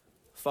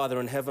Father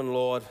in heaven,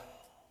 Lord,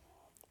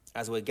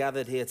 as we're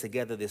gathered here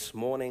together this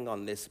morning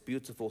on this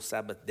beautiful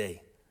Sabbath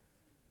day,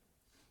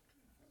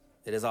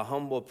 it is our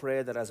humble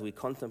prayer that as we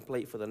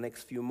contemplate for the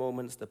next few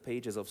moments the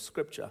pages of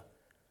Scripture,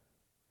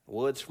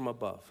 words from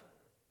above,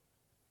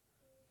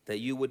 that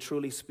you would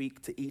truly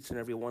speak to each and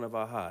every one of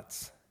our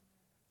hearts.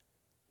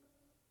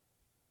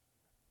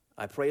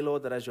 I pray,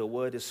 Lord, that as your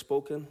word is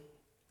spoken,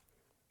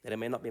 that it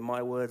may not be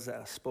my words that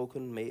are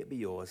spoken, may it be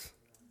yours.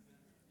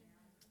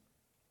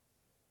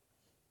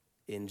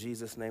 In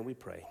Jesus' name we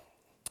pray.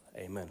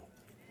 Amen.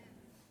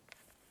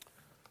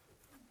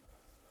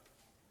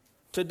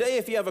 Today,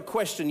 if you have a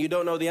question you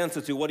don't know the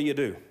answer to, what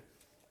do?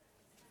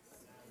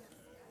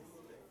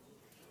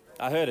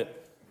 I heard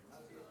it.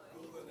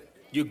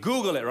 You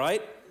Google it,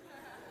 right?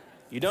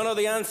 You don't know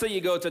the answer, you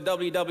go to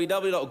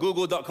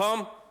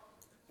www.google.com,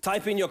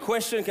 type in your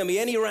question, can be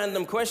any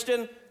random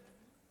question,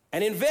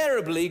 and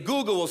invariably,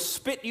 Google will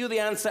spit you the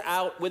answer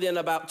out within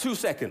about 2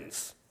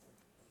 seconds.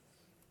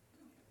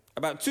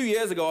 About 2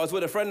 years ago, I was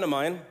with a friend of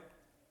mine,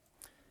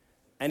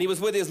 and he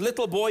was with his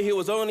little boy who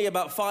was only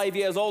about 5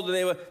 years old,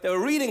 and they were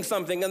reading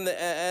something, and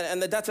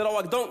the dad said,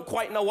 I don't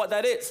quite know what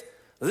that is.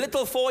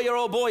 Little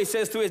 4-year-old boy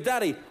says to his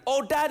daddy,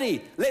 oh,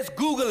 daddy, let's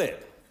Google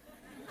it.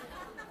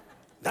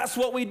 That's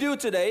what we do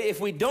today.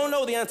 If we don't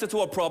know the answer to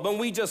a problem,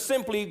 we just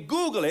simply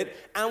Google it,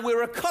 and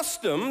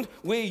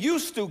we're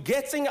used to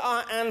getting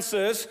our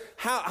answers,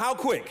 how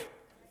quick?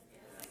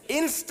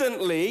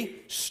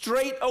 Instantly,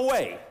 straight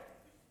away.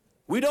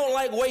 We don't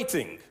like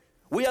waiting.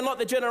 We are not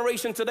the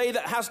generation today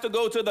that has to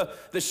go to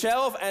the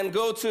shelf and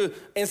go to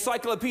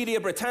Encyclopedia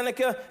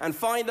Britannica and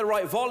find the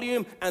right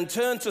volume and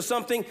turn to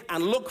something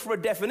and look for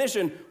a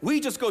definition. We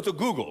just go to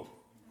Google.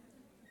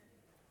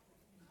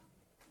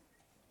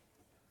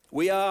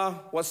 We are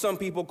what some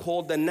people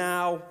call the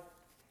now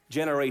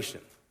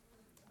generation.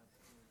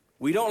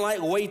 We don't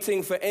like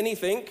waiting for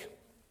anything.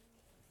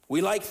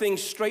 We like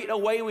things straight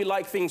away. We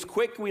like things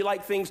quick. We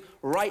like things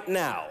right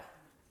now.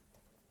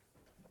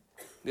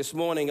 This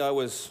morning I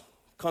was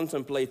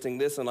contemplating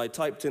this and I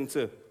typed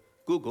into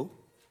Google,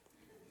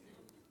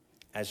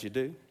 as you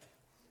do,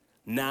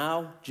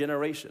 now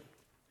generation.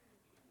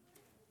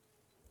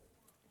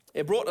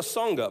 It brought a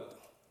song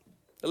up.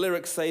 The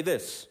lyrics say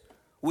this: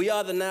 we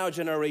are the now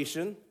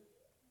generation.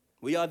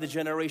 We are the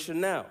generation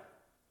now.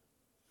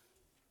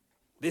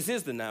 This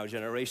is the now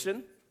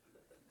generation.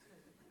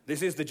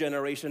 This is the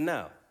generation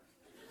now.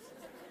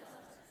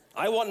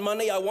 I want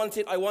money, I want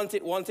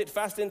it,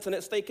 fast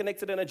internet, stay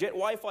connected in a jet,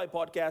 Wi-Fi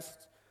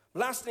podcast,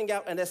 blasting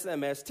out an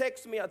SMS,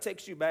 text me, I'll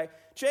text you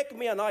back, check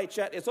me on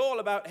iChat, it's all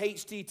about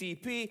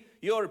HTTP,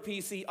 you're a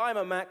PC, I'm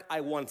a Mac, I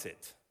want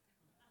it.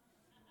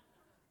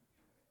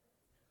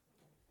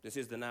 This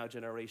is the now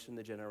generation,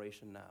 the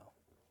generation now.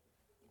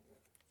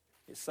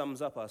 It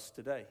sums up us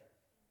today.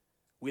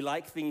 We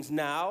like things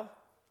now.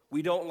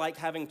 We don't like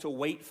having to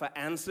wait for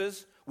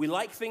answers. We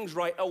like things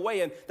right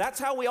away, and that's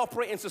how we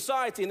operate in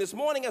society. And this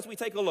morning, as we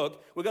take a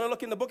look, we're going to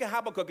look in the book of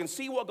Habakkuk and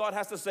see what God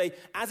has to say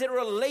as it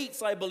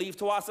relates, I believe,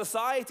 to our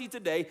society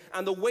today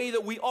and the way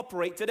that we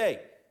operate today.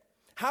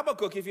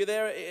 Habakkuk, if you're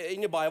there in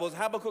your Bibles,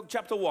 Habakkuk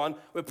chapter 1,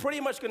 we're pretty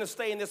much going to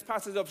stay in this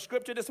passage of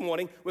Scripture this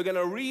morning. We're going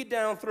to read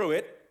down through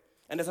it,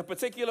 and there's a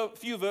particular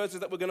few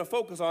verses that we're going to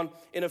focus on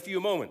in a few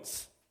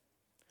moments.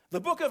 The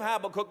book of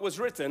Habakkuk was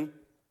written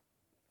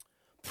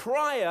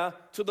prior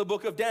to the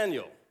book of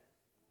Daniel.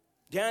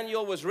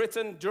 Daniel was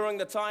written during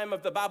the time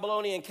of the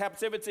Babylonian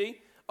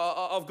captivity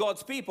of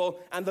God's people,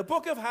 and the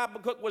book of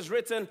Habakkuk was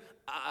written,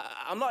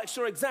 I'm not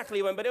sure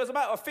exactly when, but it was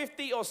about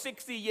 50 or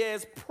 60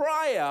 years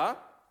prior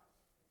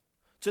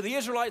to the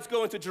Israelites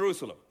going to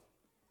Jerusalem.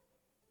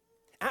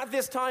 At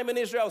this time in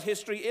Israel's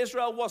history,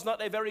 Israel was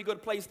not a very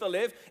good place to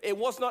live. It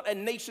was not a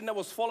nation that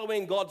was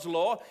following God's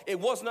law.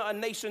 It was not a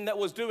nation that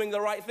was doing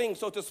the right thing,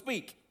 so to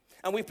speak.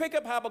 And we pick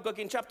up Habakkuk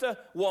in chapter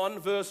 1,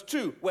 verse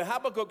 2, where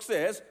Habakkuk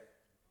says,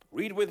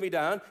 read with me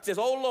down, it says,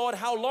 O Lord,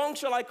 how long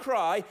shall I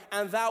cry,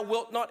 and thou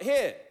wilt not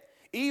hear?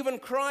 Even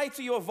cry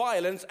to your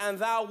violence, and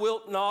thou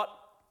wilt not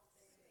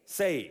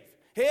save.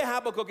 Here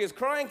Habakkuk is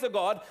crying to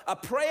God, a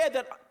prayer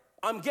that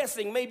I'm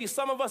guessing maybe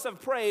some of us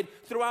have prayed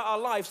throughout our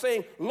life,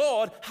 saying,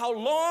 Lord, how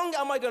long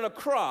am I going to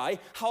cry?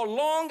 How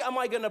long am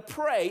I going to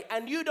pray?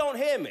 And you don't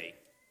hear me.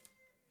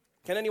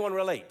 Can anyone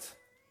relate?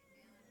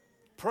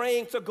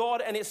 Praying to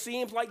God, and it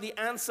seems like the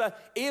answer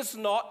is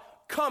not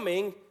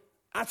coming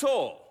at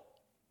all.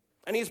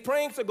 And he's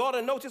praying to God,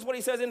 and notice what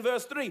he says in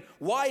verse 3.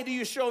 Why do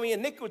you show me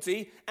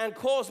iniquity and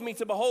cause me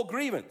to behold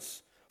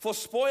grievance? For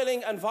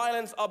spoiling and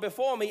violence are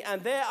before me,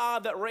 and there are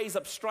that raise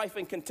up strife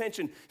and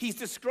contention. He's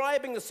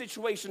describing the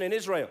situation in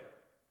Israel.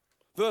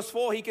 Verse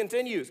 4, he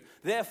continues,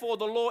 therefore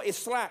the law is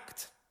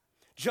slacked,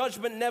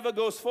 judgment never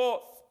goes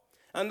forth,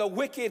 and the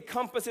wicked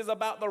compasses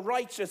about the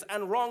righteous,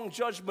 and wrong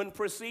judgment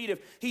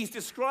proceedeth. He's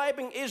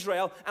describing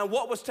Israel and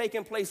what was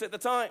taking place at the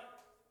time.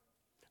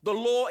 The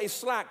law is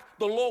slack.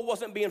 The law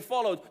wasn't being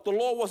followed. The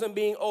law wasn't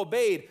being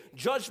obeyed.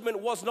 Judgment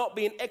was not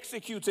being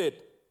executed.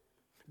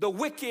 The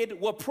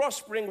wicked were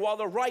prospering while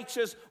the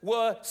righteous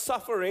were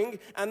suffering.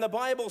 And the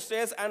Bible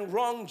says, and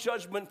wrong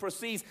judgment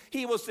proceeds.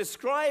 He was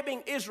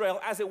describing Israel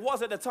as it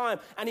was at the time.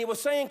 And he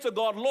was saying to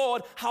God,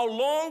 Lord, how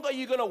long are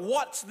you going to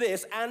watch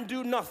this and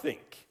do nothing?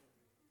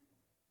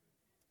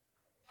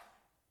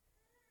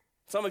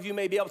 Some of you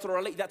may be able to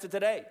relate that to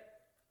today.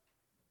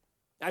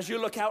 As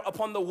you look out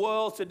upon the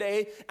world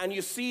today and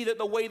you see that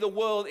the way the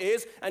world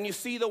is and you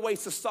see the way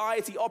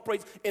society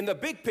operates in the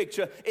big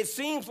picture, it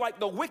seems like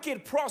the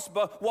wicked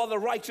prosper while the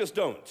righteous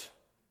don't.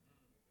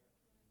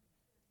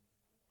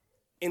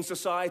 In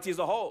society as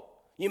a whole.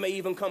 You may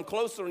even come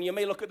closer and you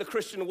may look at the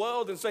Christian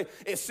world and say,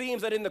 it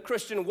seems that in the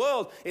Christian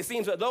world, it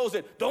seems that those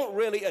that don't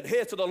really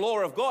adhere to the law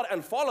of God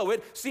and follow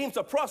it seem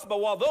to prosper,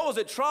 while those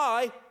that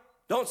try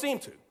don't seem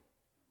to.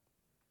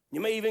 You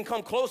may even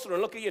come closer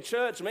and look at your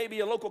church, maybe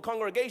your local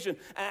congregation,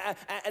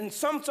 and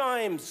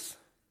sometimes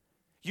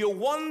you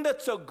wonder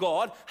to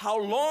God,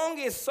 how long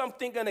is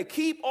something going to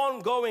keep on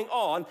going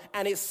on,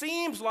 and it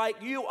seems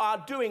like you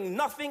are doing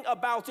nothing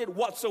about it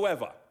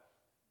whatsoever.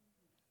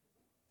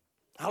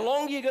 How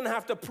long are you going to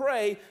have to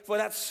pray for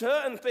that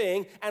certain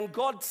thing, and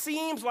God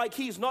seems like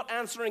he's not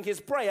answering his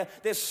prayer?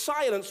 There's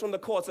silence from the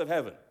courts of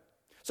heaven.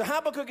 So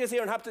Habakkuk is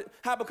here in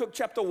Habakkuk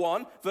chapter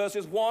 1,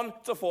 verses 1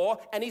 to 4,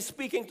 and he's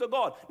speaking to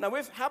God. Now,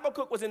 if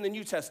Habakkuk was in the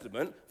New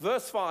Testament,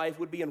 verse 5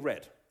 would be in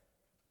red.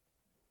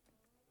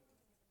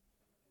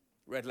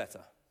 Red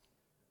letter.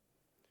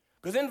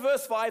 Because in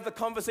verse 5, the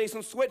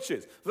conversation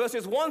switches.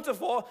 Verses 1 to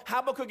 4,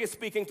 Habakkuk is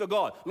speaking to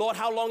God. Lord,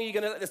 how long are you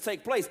going to let this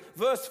take place?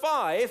 Verse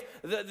 5,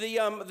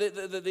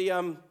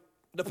 the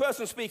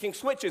person speaking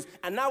switches,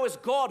 and now it's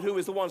God who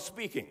is the one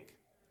speaking.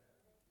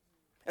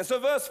 And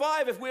so verse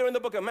 5, if we're in the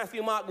book of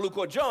Matthew, Mark, Luke,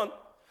 or John,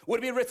 would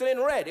be written in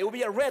red. It would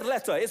be a red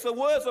letter. It's the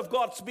words of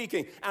God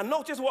speaking. And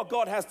notice what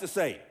God has to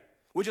say.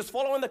 We're just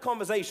following the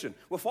conversation.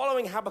 We're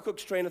following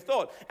Habakkuk's train of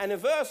thought. And in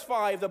verse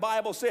 5, the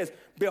Bible says,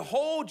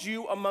 behold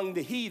you among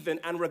the heathen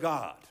and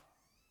regard,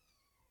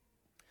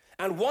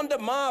 and wonder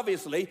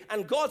marvelously.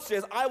 And God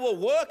says, I will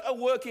work a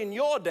work in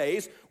your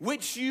days,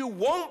 which you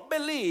won't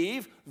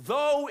believe,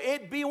 though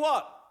it be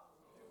what?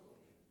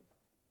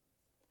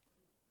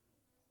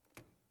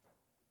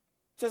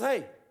 Says,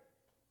 hey,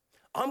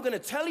 I'm going to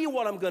tell you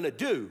what I'm going to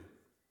do,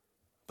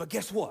 but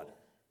guess what?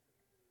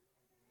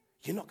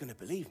 You're not going to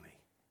believe me.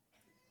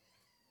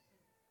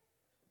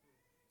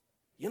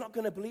 You're not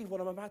going to believe what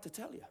I'm about to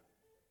tell you.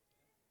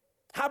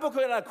 Habakkuk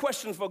had a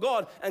question for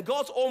God, and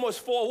God's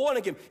almost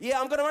forewarning him.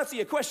 Yeah, I'm going to answer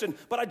your question,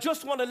 but I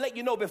just want to let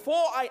you know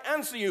before I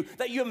answer you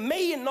that you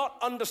may not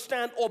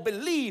understand or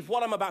believe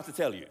what I'm about to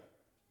tell you.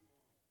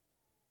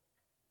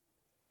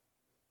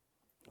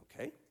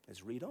 Okay,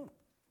 let's read on.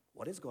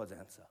 What is God's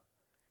answer?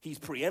 He's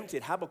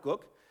preempted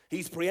Habakkuk.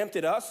 He's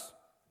preempted us.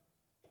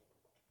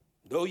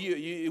 Though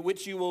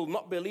which you will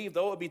not believe,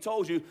 though it be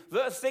told you.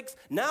 Verse 6,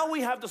 now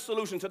we have the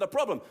solution to the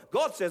problem.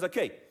 God says,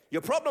 okay,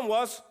 your problem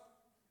was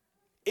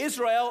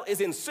Israel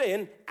is in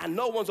sin and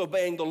no one's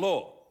obeying the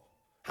law.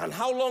 And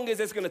how long is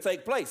this going to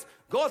take place?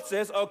 God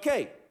says,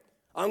 okay,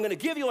 I'm going to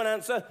give you an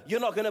answer.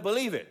 You're not going to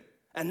believe it.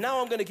 And now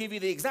I'm going to give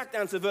you the exact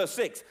answer, verse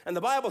 6. And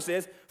the Bible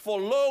says,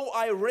 for lo,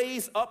 I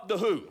raise up the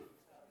who?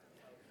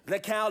 The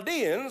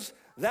Chaldeans,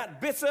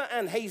 that bitter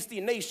and hasty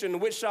nation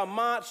which shall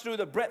march through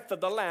the breadth of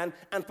the land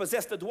and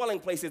possess the dwelling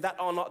places that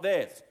are not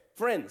theirs.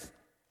 Friends,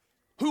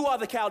 who are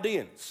the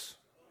Chaldeans?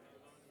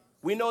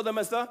 We know them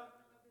as the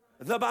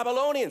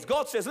Babylonians.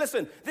 God says,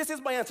 listen, this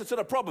is my answer to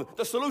the problem,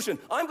 the solution.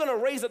 I'm going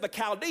to raise up the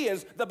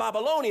Chaldeans, the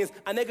Babylonians,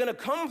 and they're going to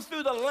come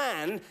through the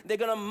land, they're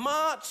going to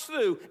march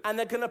through, and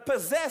they're going to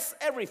possess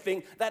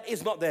everything that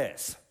is not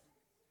theirs.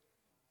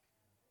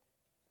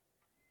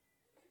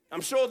 I'm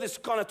sure this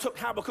kind of took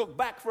Habakkuk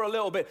back for a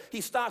little bit. He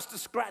starts to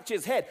scratch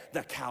his head.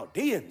 The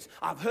Chaldeans.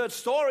 I've heard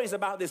stories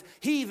about this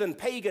heathen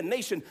pagan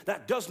nation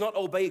that does not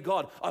obey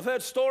God. I've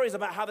heard stories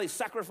about how they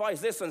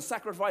sacrifice this and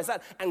sacrifice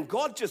that. And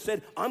God just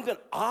said,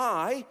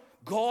 I,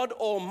 God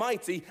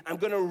Almighty, am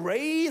going to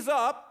raise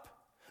up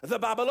the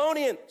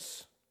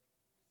Babylonians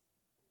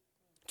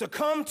to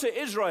come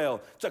to Israel,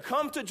 to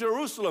come to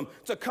Jerusalem,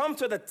 to come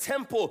to the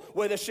temple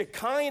where the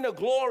Shekinah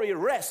glory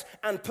rests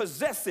and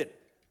possess it,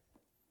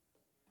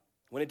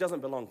 when it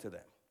doesn't belong to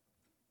them.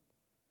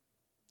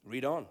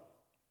 Read on.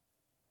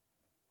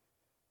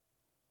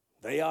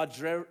 They are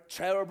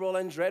terrible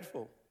and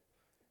dreadful.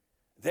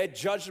 Their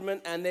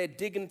judgment and their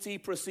dignity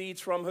proceeds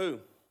from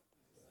who?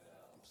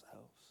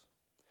 Themselves.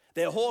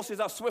 Their horses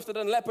are swifter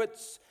than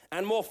leopards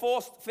and more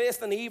fierce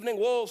than the evening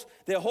wolves.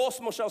 Their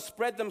horsemen shall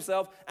spread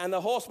themselves, and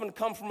the horsemen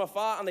come from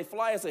afar, and they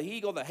fly as a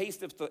eagle that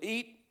hasteth to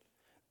eat.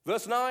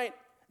 Verse 9,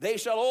 they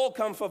shall all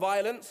come for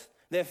violence.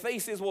 Their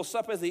faces will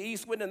sup as the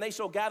east wind, and they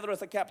shall gather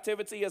as a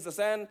captivity as the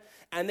sand.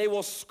 And they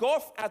will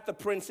scoff at the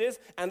princes,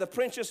 and the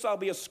princes shall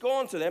be a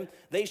scorn to them.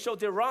 They shall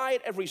deride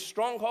every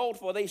stronghold,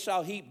 for they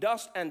shall heap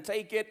dust and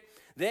take it.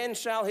 Then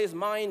shall his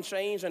mind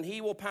change, and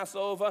he will pass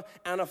over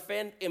and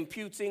offend,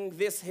 imputing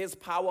this his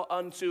power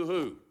unto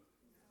who?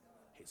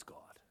 His God.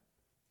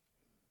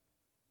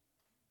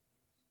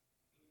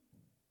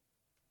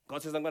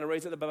 God says, I'm going to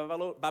raise up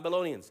the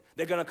Babylonians.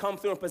 They're going to come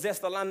through and possess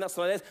the land that's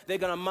not theirs. They're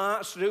going to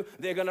march through.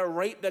 They're going to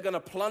rape. They're going to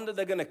plunder.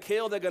 They're going to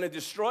kill. They're going to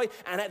destroy.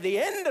 And at the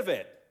end of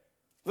it,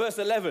 verse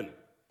 11,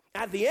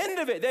 at the end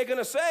of it, they're going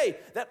to say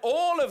that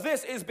all of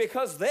this is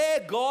because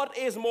their God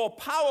is more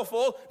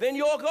powerful than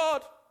your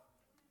God.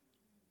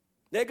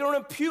 They're going to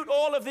impute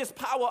all of this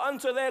power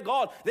unto their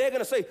God. They're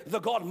going to say, the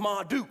God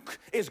Marduk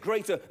is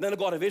greater than the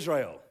God of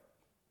Israel.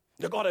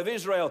 The God of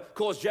Israel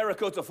caused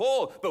Jericho to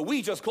fall, but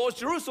we just caused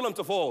Jerusalem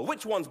to fall.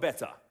 Which one's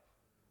better?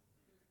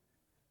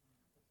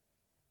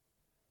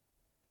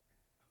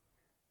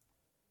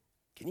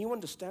 Can you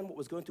understand what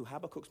was going through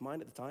Habakkuk's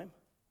mind at the time?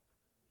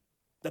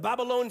 The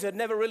Babylonians had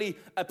never really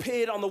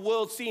appeared on the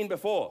world scene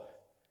before.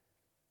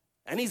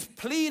 And he's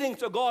pleading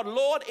to God,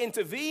 Lord,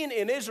 intervene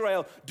in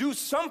Israel, do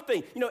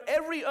something. You know,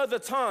 every other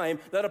time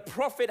that a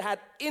prophet had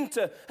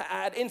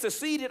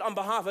interceded on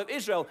behalf of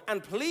Israel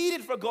and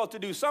pleaded for God to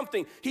do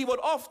something, he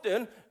would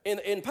often,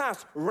 in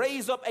past,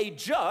 raise up a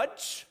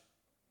judge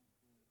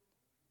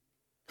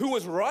who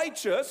was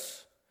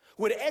righteous,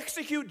 would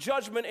execute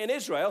judgment in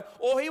Israel,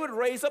 or he would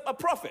raise up a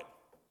prophet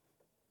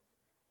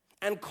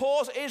and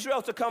cause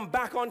Israel to come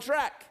back on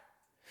track.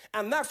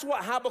 And that's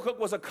what Habakkuk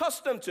was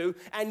accustomed to.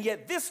 And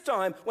yet this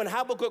time, when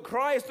Habakkuk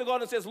cries to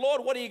God and says,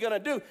 Lord, what are you going to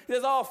do? He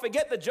says, oh,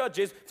 forget the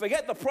judges,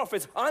 forget the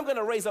prophets. I'm going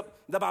to raise up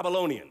the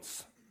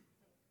Babylonians.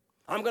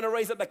 I'm going to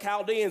raise up the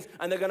Chaldeans,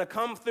 and they're going to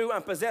come through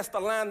and possess the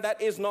land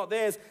that is not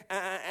theirs.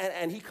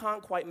 And he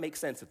can't quite make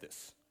sense of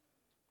this.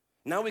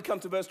 Now we come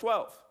to verse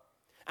 12.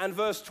 And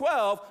verse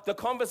 12, the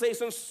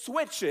conversation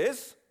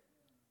switches.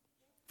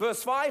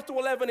 Verse 5 to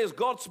 11 is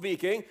God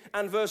speaking,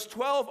 and verse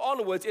 12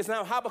 onwards is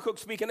now Habakkuk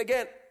speaking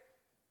again.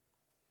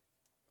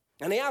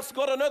 And he asks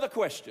God another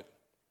question.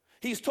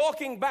 He's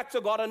talking back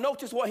to God, and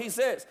notice what he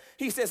says.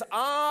 He says,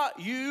 are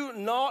you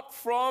not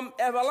from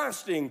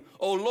everlasting,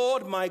 O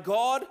Lord, my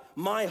God,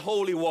 my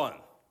Holy One?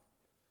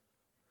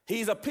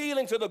 He's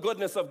appealing to the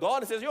goodness of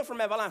God. He says, you're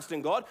from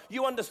everlasting, God.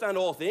 You understand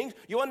all things.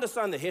 You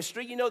understand the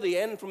history. You know the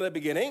end from the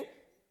beginning.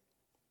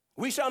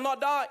 We shall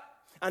not die.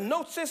 And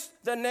notice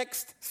the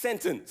next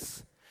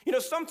sentence. You know,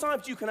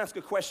 sometimes you can ask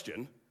a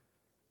question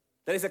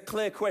that is a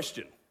clear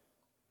question.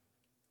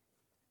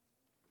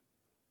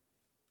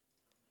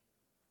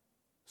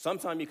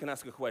 Sometimes you can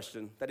ask a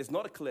question that is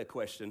not a clear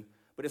question,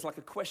 but it's like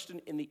a question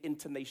in the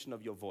intonation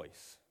of your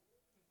voice.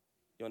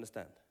 You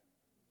understand?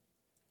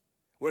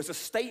 Whereas a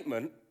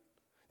statement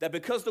that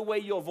because the way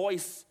your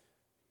voice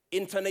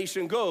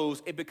intonation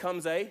goes, it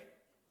becomes a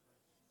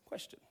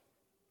question.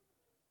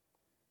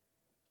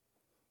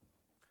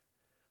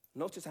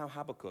 Notice how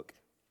Habakkuk,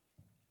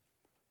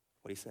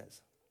 what he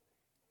says.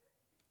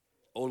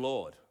 O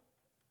Lord,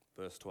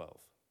 verse 12,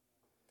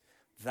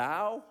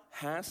 thou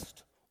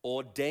hast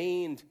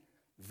ordained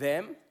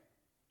them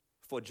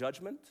for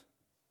judgment.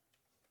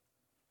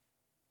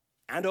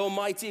 And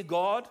Almighty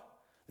God,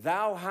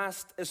 thou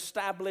hast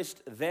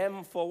established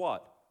them for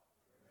what?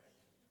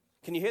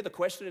 Can you hear the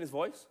question in his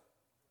voice?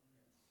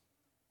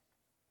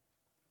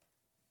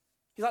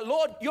 He's like,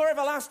 Lord, you're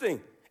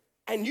everlasting,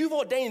 and you've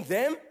ordained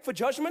them for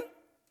judgment?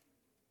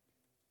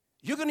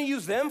 You're going to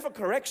use them for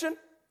correction?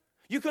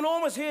 You can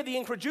almost hear the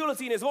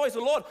incredulity in his voice.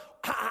 The Lord,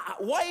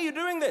 why are you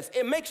doing this?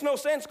 It makes no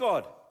sense,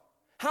 God.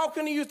 How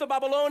can you use the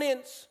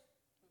Babylonians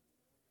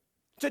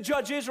to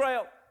judge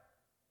Israel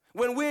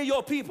when we're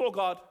your people,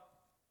 God?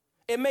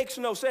 It makes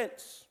no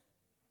sense.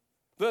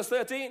 Verse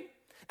 13.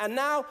 And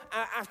now,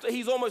 after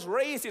he's almost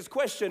raised his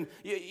question,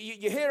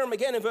 you hear him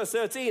again in verse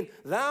 13.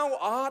 Thou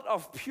art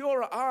of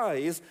purer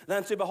eyes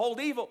than to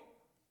behold evil.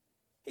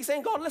 He's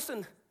saying, God,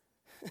 listen,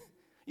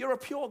 you're a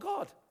pure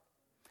God.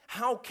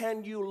 How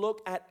can you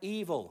look at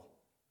evil?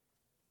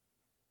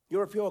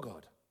 You're a pure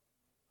God.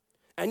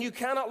 And you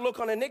cannot look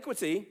on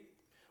iniquity.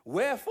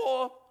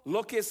 Wherefore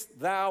lookest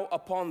thou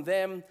upon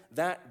them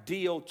that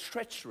deal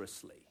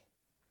treacherously,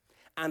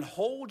 and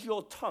hold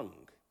your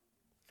tongue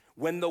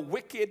when the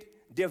wicked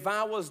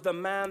devours the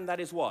man that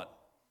is what?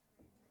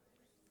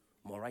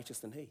 More righteous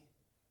than he.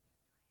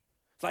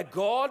 It's like,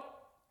 God,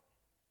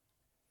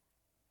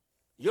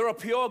 you're a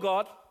pure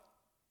God.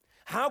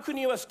 How can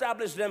you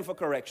establish them for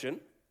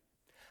correction?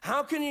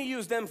 How can you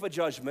use them for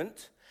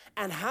judgment?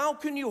 And how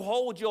can you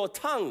hold your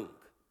tongue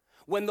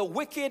when the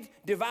wicked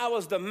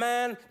devours the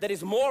man that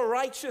is more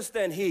righteous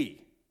than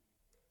he?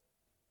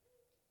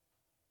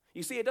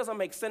 You see, it doesn't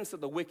make sense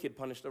that the wicked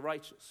punish the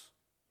righteous,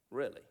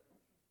 really.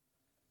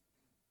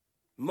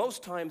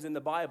 Most times in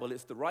the Bible,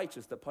 it's the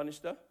righteous that punish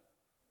the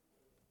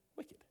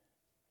wicked.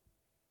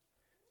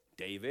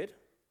 David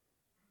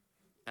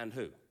and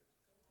who?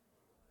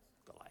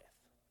 Goliath.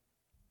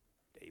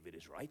 David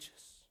is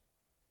righteous,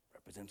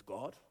 represents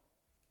God.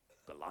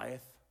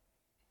 Goliath,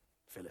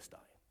 Philistine.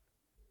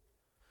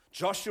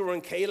 Joshua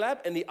and Caleb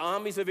and the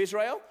armies of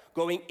Israel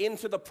going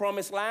into the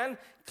promised land,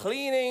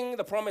 cleaning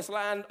the promised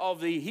land of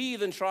the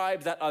heathen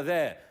tribes that are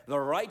there. The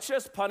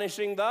righteous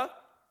punishing the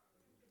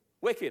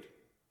wicked.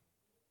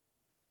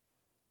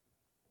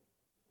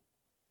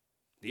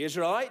 The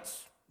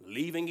Israelites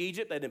leaving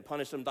Egypt, they didn't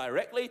punish them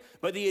directly,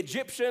 but the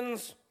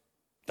Egyptians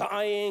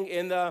dying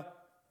in the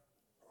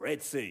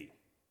Red Sea.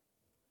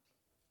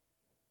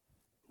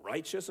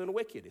 Righteous and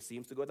wicked, it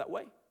seems to go that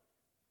way.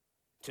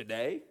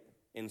 Today,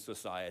 in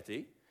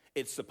society,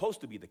 it's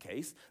supposed to be the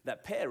case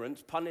that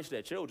parents punish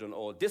their children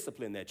or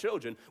discipline their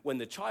children when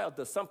the child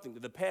does something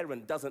that the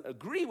parent doesn't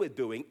agree with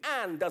doing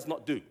and does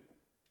not do.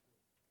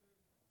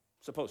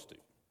 Supposed to.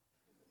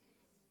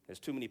 There's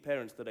too many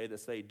parents today that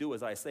say, do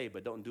as I say,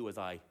 but don't do as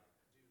I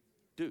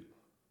do,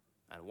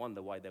 and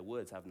wonder why their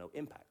words have no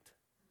impact.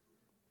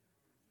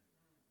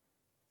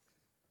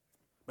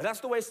 But that's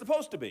the way it's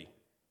supposed to be.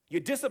 You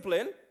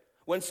discipline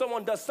when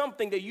someone does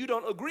something that you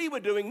don't agree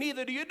with doing,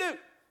 neither do you do.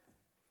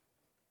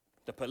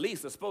 The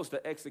police are supposed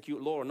to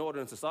execute law and order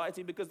in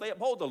society because they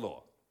uphold the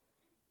law.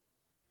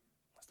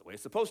 That's the way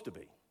it's supposed to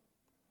be.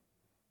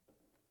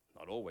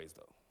 Not always,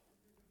 though.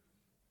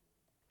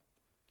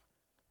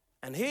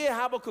 And here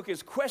Habakkuk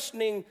is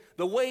questioning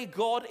the way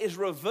God is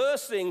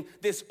reversing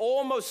this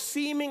almost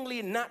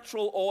seemingly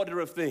natural order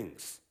of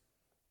things.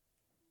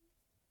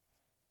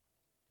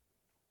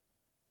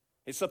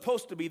 It's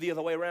supposed to be the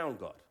other way around,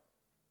 God.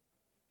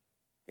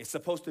 It's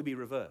supposed to be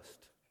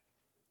reversed.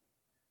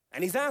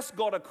 And he's asked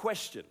God a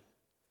question.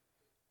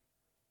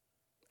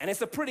 And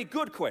it's a pretty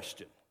good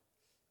question.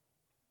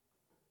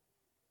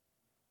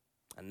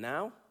 And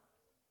now,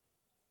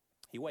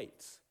 he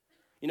waits.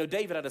 You know,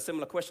 David had a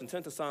similar question.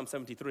 Turn to Psalm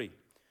 73.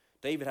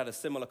 David had a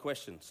similar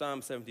question.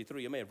 Psalm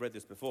 73, you may have read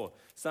this before.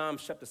 Psalm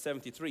chapter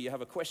 73, you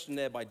have a question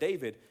there by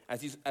David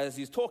as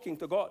he's talking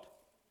to God.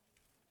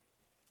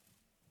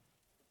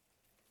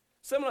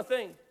 Similar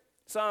thing.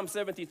 Psalm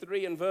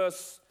 73 and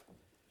verse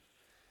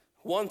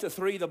 1 to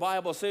 3, the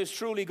Bible says,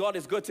 truly God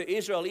is good to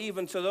Israel,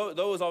 even to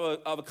those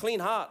of a clean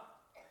heart.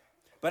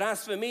 But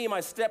as for me,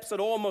 my steps had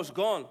almost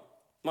gone.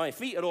 My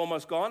feet had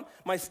almost gone.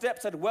 My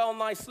steps had well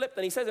nigh slipped.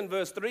 And he says in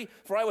verse 3,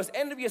 for I was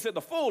envious at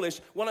the foolish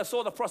when I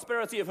saw the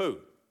prosperity of who?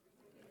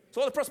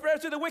 Saw the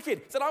prosperity of the wicked.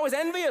 He said, I was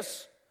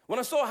envious when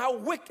I saw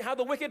how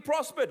the wicked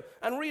prospered.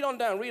 And read on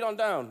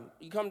down.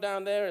 You come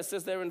down there, it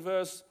says there in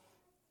verse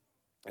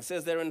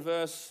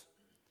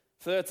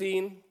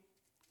 13,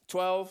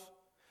 12.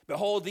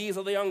 Behold, these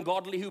are the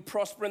ungodly who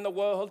prosper in the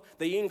world.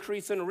 They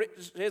increase in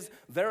riches.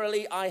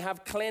 Verily, I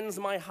have cleansed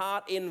my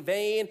heart in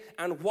vain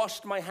and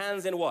washed my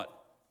hands in what?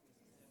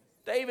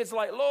 David's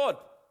like, Lord,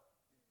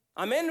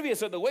 I'm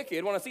envious at the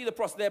wicked when I see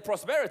their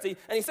prosperity.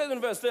 And he says in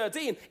verse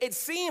 13, it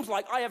seems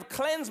like I have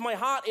cleansed my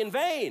heart in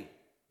vain.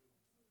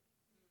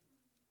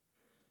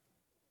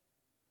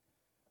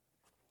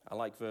 I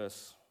like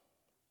verse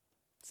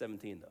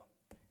 17,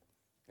 though.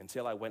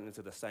 Until I went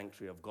into the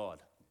sanctuary of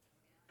God,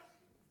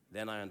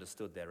 then I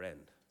understood their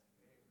end.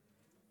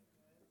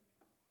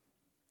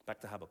 Back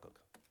to Habakkuk.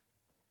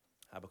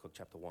 Habakkuk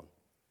chapter 1.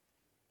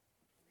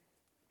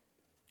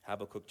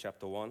 Habakkuk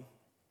chapter 1.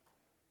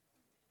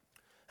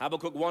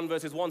 Habakkuk 1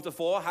 verses 1 to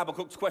 4,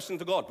 Habakkuk's question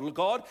to God.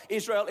 God,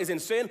 Israel is in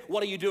sin.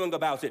 What are you doing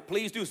about it?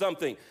 Please do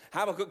something.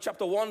 Habakkuk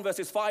chapter 1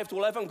 verses 5 to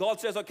 11, God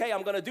says, okay,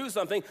 I'm going to do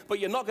something, but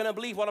you're not going to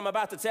believe what I'm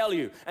about to tell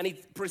you. And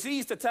he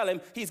proceeds to tell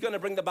him he's going to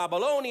bring the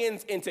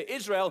Babylonians into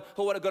Israel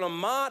who are going to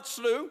march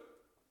through,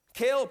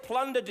 kill,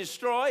 plunder,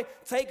 destroy,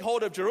 take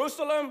hold of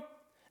Jerusalem,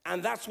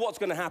 and that's what's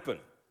going to happen.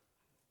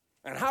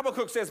 And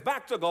Habakkuk says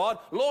back to God,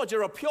 Lord,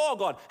 you're a pure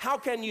God. How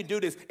can you do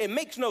this? It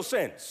makes no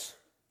sense.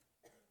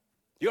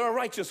 You're a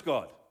righteous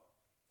God.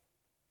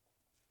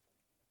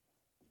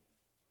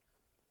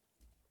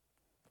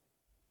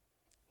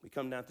 We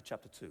come down to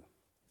chapter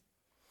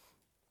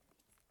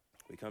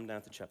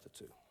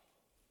 2.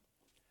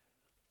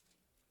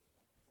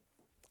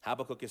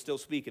 Habakkuk is still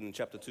speaking in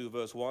chapter 2,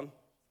 verse 1.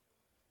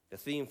 The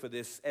theme for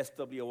this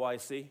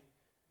SWYC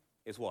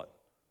is what?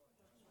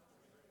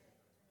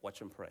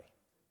 Watch and pray.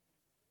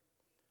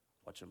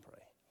 Watch and pray.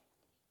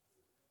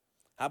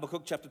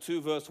 Habakkuk chapter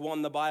 2, verse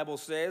 1, the Bible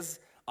says,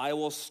 I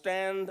will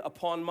stand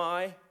upon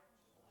my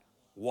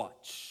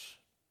watch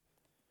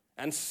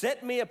and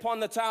set me upon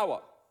the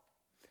tower.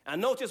 And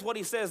notice what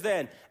he says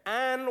then.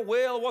 And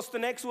will, what's the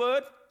next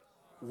word?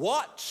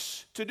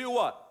 Watch. To do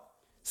what?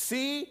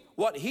 See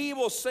what he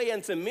will say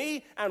unto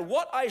me and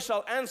what I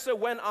shall answer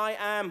when I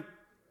am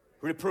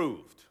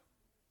reproved.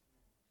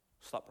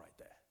 Stop right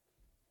there.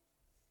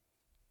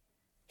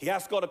 He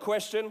asks God a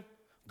question.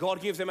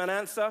 God gives him an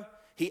answer.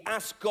 He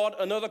asks God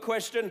another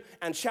question.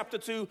 And chapter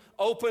 2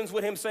 opens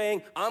with him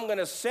saying, I'm going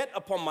to sit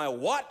upon my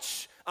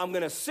watch. I'm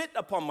going to sit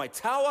upon my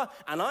tower.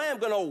 And I am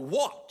going to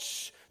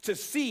watch to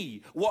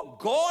see what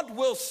God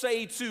will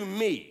say to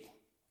me.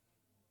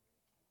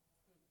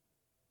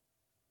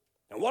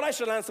 And what I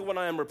shall answer when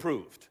I am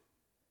reproved.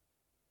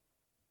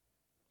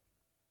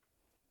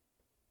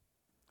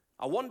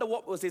 I wonder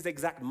what was his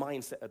exact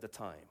mindset at the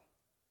time.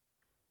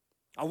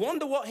 I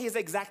wonder what his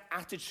exact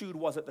attitude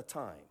was at the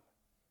time.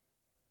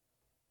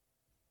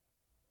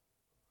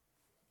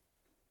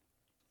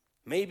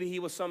 Maybe he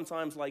was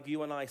sometimes like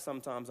you and I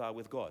sometimes are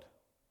with God.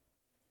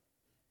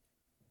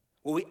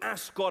 Well, we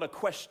ask God a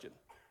question.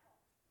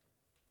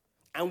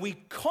 And we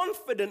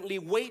confidently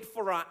wait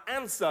for our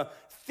answer,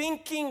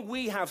 thinking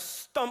we have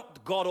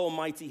stumped God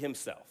Almighty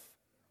himself.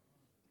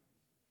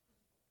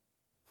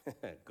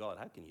 God,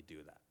 how can you do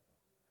that?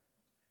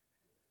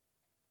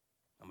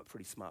 I'm a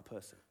pretty smart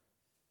person.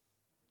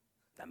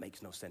 That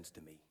makes no sense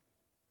to me.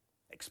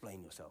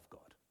 Explain yourself, God.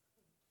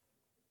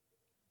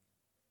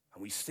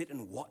 And we sit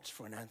and watch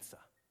for an answer.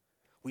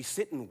 We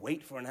sit and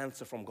wait for an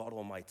answer from God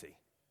Almighty.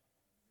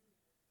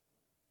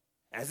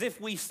 As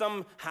if we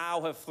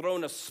somehow have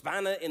thrown a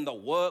spanner in the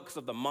works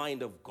of the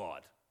mind of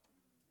God.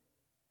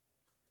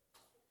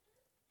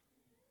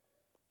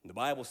 The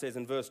Bible says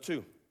in verse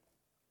 2,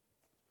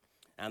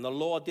 and the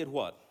Lord did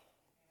what?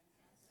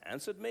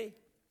 Answered me.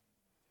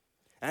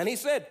 And he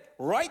said,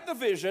 write the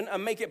vision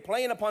and make it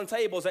plain upon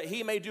tables that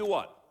he may do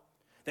what?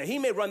 That he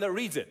may run that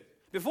reads it.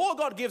 Before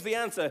God gives the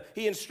answer,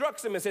 he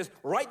instructs him and says,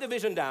 write the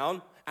vision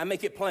down and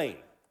make it plain.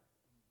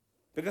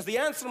 Because the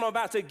answer I'm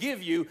about to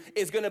give you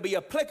is going to be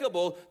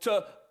applicable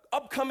to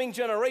upcoming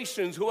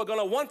generations who are going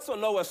to want to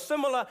know a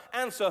similar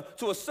answer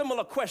to a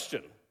similar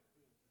question.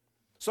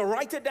 So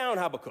write it down,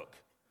 Habakkuk.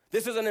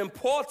 This is an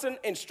important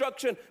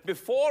instruction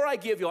before I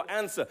give your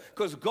answer,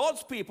 because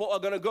God's people are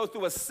going to go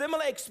through a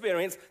similar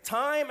experience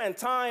time and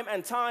time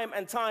and time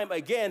and time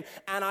again,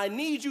 and I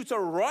need you to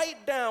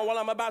write down what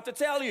I'm about to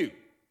tell you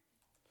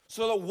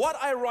so that what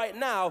I write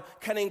now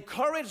can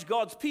encourage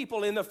God's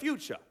people in the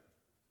future,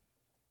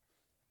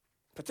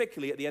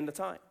 particularly at the end of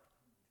time.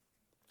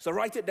 So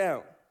write it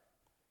down.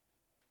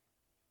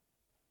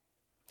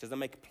 It says to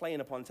make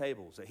plain upon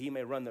tables, that he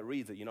may run that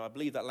reads it. I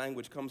believe that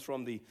language comes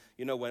from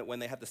when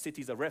they had the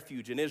cities of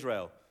refuge in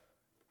Israel.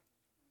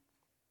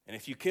 And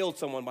if you killed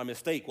someone by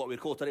mistake, what we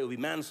call today would be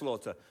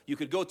manslaughter. You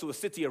could go to a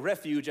city of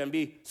refuge and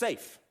be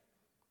safe.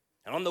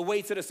 And on the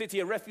way to the city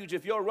of refuge,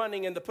 if you're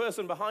running and the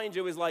person behind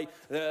you is like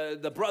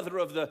the brother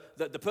of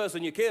the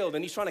person you killed,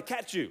 and he's trying to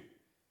catch you,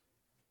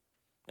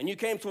 and you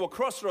came to a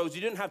crossroads,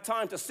 you didn't have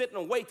time to sit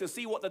and wait to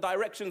see what the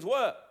directions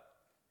were.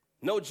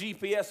 No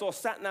GPS or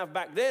sat-nav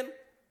back then.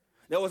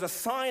 There was a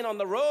sign on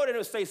the road, and it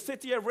would say,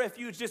 city of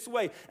refuge this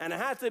way. And it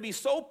had to be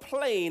so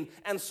plain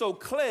and so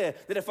clear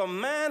that if a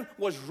man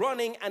was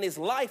running and his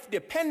life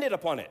depended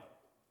upon it,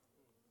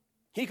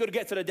 he could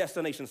get to the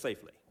destination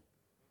safely.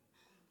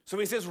 So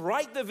he says,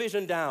 write the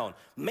vision down.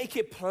 Make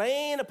it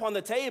plain upon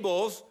the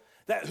tables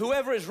that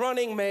whoever is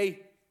running may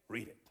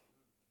read it.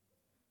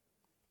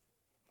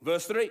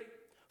 Verse 3,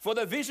 for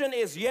the vision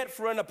is yet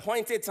for an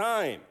appointed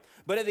time,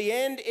 but at the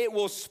end it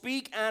will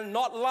speak and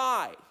not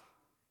lie.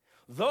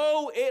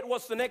 Though it,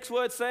 what's the next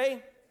word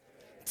say?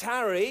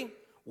 Tarry,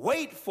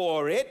 wait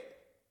for it,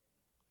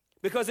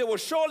 because it will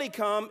surely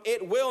come.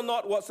 It will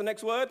not, what's the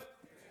next word?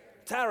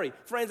 Tarry.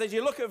 Friends, as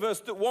you look at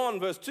verse 1,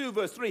 verse 2,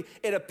 verse 3,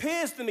 it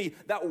appears to me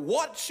that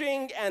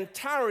watching and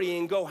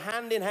tarrying go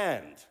hand in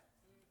hand.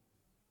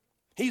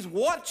 He's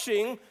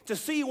watching to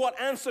see what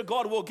answer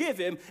God will give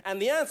him, and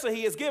the answer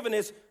he has given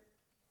is,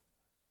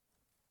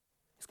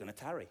 it's going to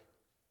tarry.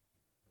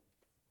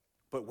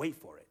 But wait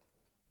for it.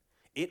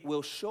 It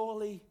will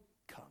surely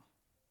come.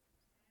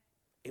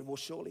 It will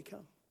surely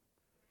come.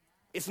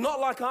 It's not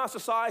like our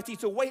society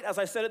to wait, as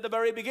I said at the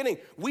very beginning.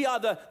 We are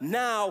the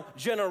now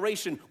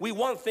generation. We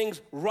want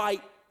things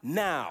right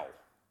now.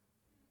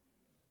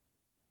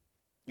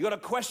 You got a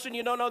question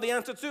you don't know the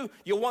answer to?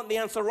 You want the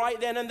answer right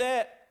then and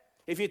there.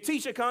 If your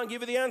teacher can't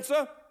give you the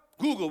answer,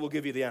 Google will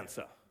give you the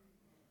answer.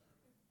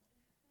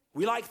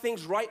 We like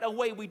things right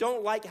away. We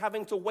don't like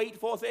having to wait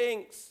for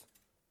things.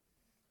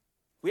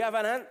 We have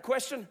a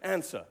question,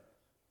 answer.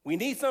 We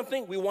need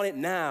something, we want it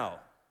now.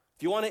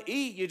 If you want to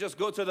eat, you just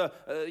go to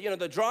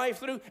the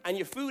drive-thru, and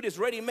your food is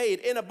ready-made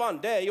in a bun.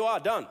 There you are,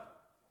 done.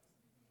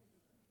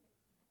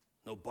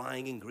 No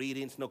buying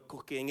ingredients, no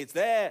cooking, it's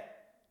there.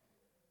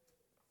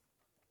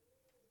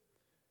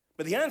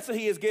 But the answer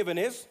he has given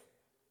is,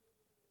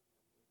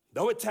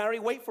 though it tarry,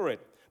 wait for it,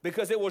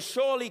 because it will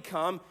surely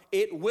come,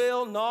 it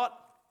will not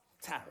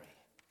tarry.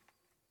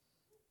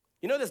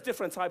 There's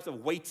different types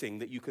of waiting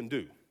that you can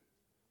do.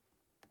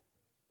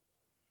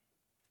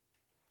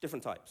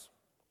 Different types.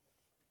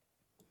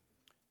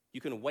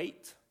 You can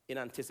wait in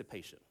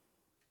anticipation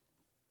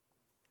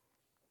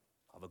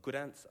of a good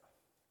answer.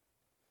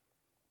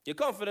 You're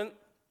confident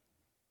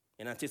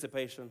in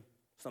anticipation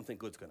something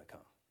good's going to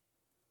come.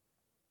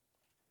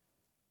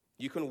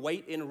 You can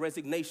wait in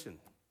resignation.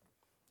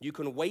 You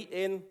can wait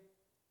in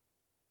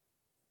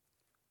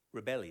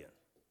rebellion.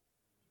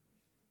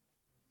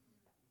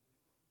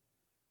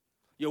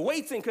 You're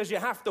waiting because you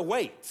have to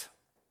wait.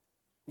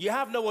 You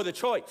have no other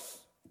choice.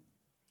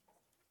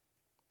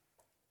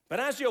 But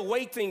as you're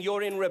waiting,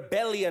 you're in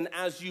rebellion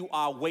as you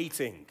are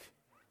waiting.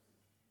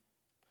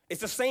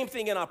 It's the same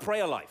thing in our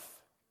prayer life.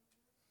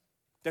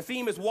 The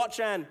theme is watch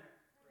and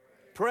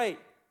pray.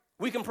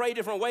 We can pray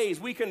different ways.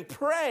 We can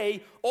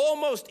pray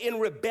almost in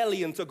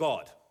rebellion to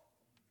God,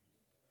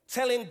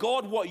 telling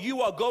God what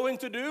you are going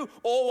to do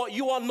or what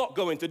you are not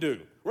going to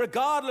do,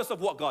 regardless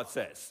of what God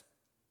says.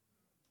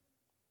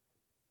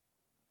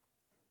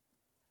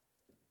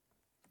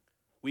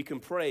 We can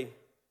pray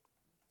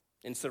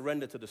in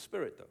surrender to the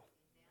Spirit, though,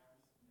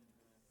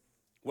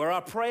 where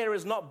our prayer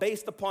is not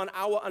based upon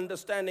our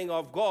understanding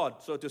of God,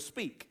 so to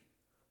speak,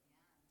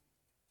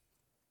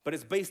 but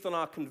it's based on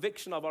our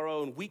conviction of our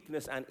own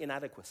weakness and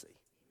inadequacy.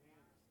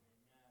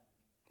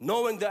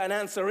 Knowing that an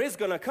answer is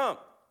going to come,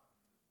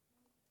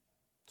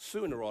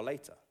 sooner or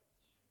later.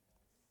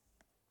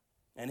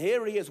 And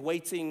here he is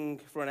waiting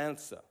for an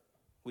answer.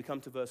 We come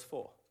to verse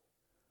 4.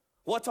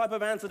 What type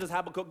of answer does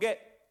Habakkuk get?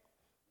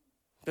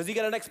 Does he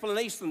get an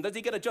explanation? Does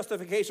he get a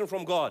justification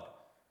from God?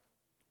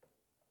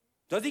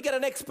 Does he get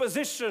an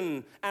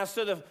exposition as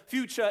to the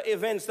future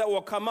events that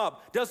will come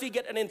up? Does he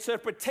get an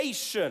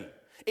interpretation?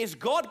 Is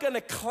God going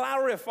to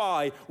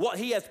clarify what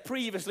he has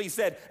previously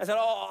said? And said,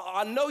 oh,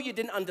 I know you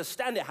didn't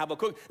understand it,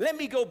 Habakkuk. Let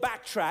me go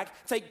backtrack,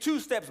 take 2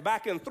 steps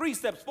back and 3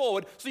 steps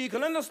forward so you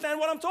can understand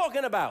what I'm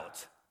talking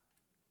about.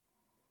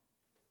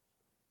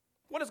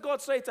 What does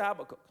God say to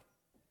Habakkuk?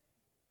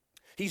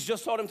 He's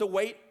just told him to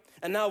wait.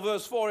 And now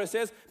verse 4, it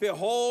says,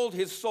 behold,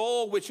 his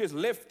soul which is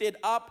lifted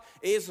up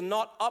is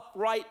not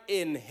upright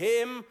in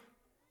him,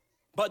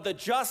 but the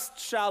just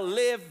shall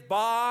live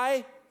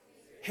by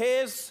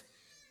his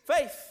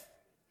faith.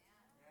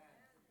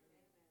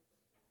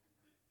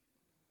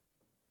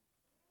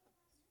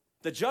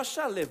 The just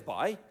shall live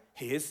by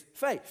his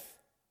faith.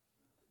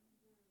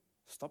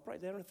 Stop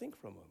right there and think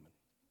for a moment.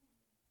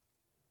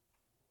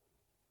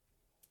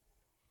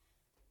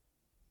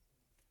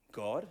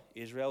 God,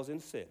 Israel's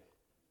in sin.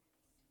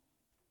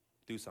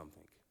 Do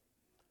something.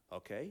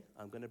 Okay,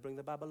 I'm going to bring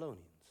the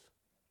Babylonians.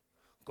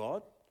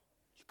 God,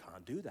 you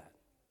can't do that.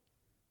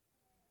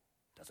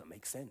 Doesn't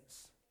make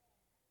sense.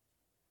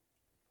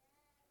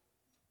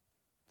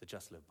 The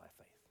just live by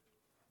faith.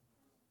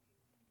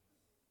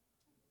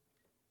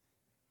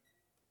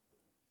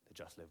 The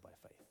just live by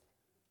faith.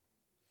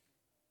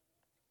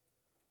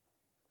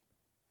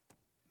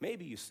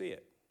 Maybe you see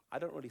it. I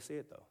don't really see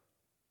it though.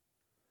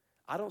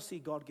 I don't see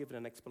God giving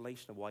an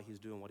explanation of why he's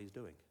doing what he's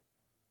doing.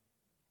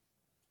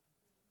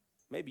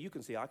 Maybe you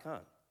can see, I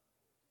can't.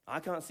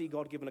 I can't see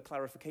God giving a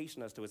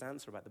clarification as to his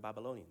answer about the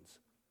Babylonians.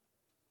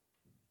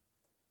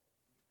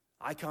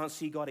 I can't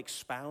see God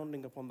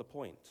expounding upon the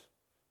point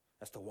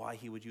as to why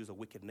he would use a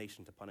wicked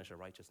nation to punish a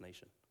righteous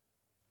nation.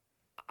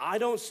 I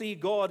don't see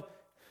God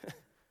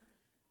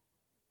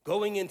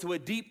going into a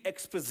deep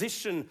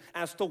exposition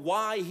as to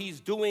why he's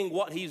doing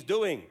what he's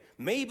doing.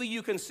 Maybe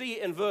you can see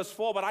it in verse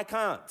 4, but I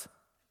can't.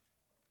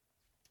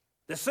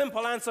 The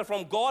simple answer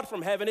from God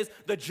from heaven is,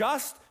 the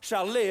just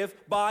shall live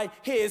by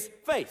his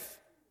faith.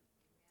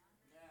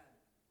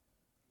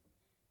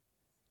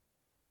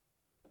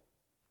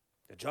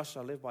 The just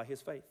shall live by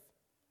his faith.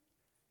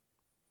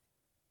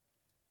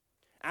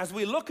 As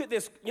we look at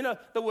this, you know,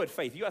 the word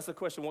faith, you ask the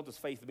question, what does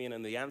faith mean?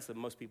 And the answer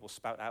most people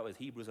spout out is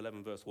Hebrews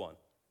 11 verse 1.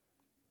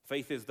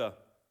 Faith is the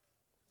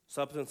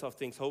substance of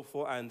things hoped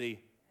for and the...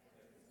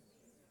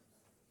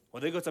 Well,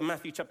 they go to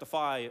Matthew chapter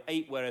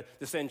 8, where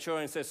the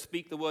centurion says,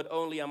 speak the word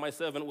only and my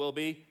servant will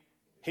be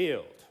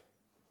healed.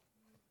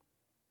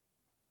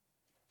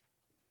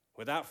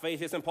 Without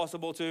faith, it's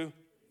impossible to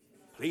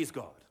please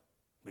God.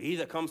 But he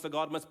that comes to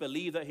God must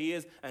believe that he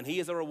is, and he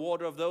is a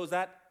rewarder of those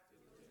that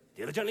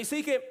diligently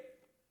seek him.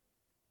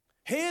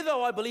 Here,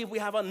 though, I believe we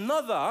have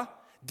another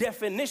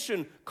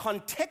definition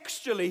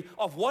contextually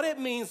of what it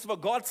means for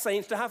God's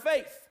saints to have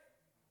faith.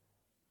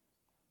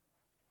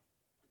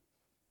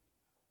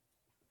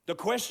 The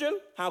question,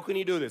 how can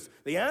you do this?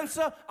 The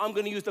answer, I'm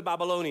going to use the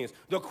Babylonians.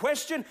 The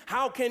question,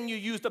 how can you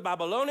use the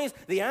Babylonians?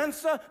 The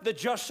answer, the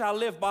just shall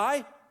live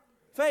by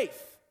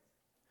faith.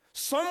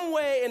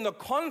 Somewhere in the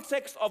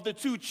context of the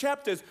 2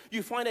 chapters,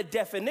 you find a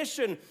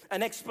definition,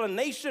 an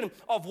explanation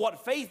of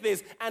what faith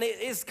is, and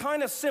it is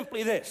kind of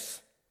simply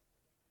this.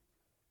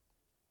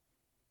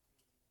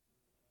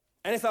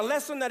 And it's a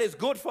lesson that is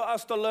good for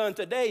us to learn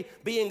today,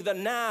 being the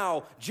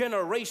now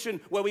generation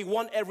where we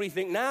want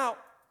everything now.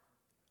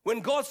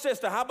 When God says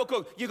to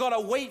Habakkuk, you got to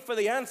wait for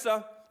the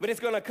answer, but it's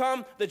going to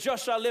come, the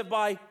just shall live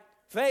by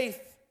faith.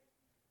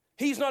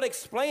 He's not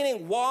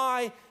explaining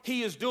why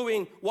he is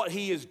doing what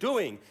he is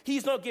doing.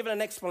 He's not giving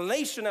an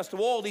explanation as to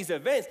all these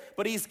events,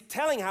 but he's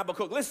telling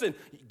Habakkuk, listen,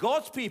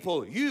 God's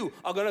people, you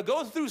are going to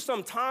go through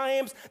some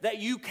times that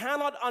you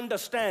cannot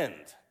understand.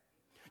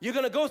 You're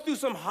going to go through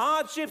some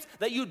hardships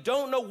that you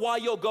don't know why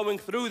you're going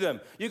through them.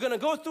 You're going to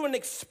go through an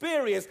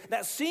experience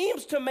that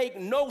seems to make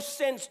no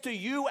sense to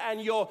you and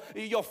your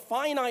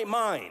finite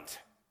mind.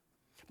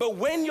 But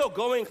when you're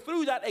going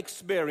through that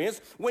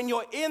experience, when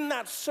you're in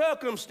that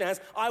circumstance,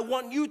 I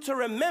want you to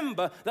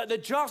remember that the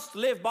just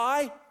live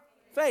by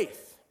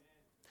faith.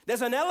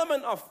 There's an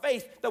element of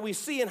faith that we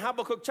see in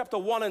Habakkuk chapter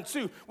 1 and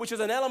 2, which is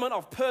an element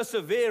of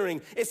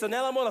persevering. It's an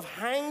element of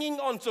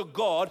hanging on to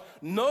God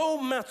no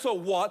matter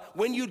what,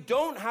 when you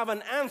don't have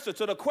an answer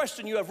to the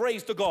question you have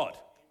raised to God.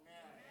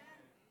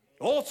 Amen.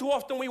 All too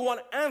often we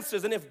want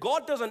answers, and if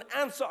God doesn't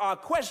answer our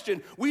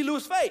question, we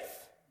lose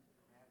faith.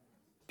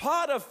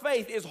 Part of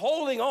faith is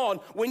holding on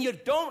when you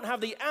don't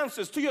have the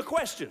answers to your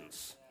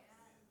questions.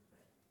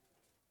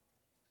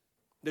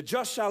 The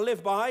just shall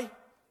live by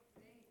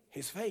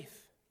his faith.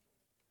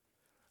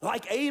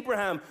 Like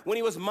Abraham, when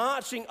he was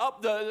marching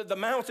up the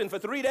mountain for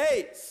 3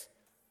 days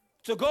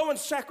to go and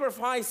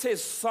sacrifice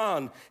his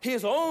son,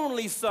 his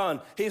only son,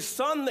 his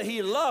son that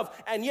he loved,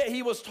 and yet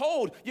he was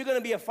told, you're going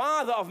to be a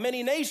father of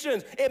many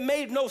nations. It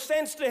made no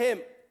sense to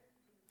him.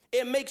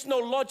 It makes no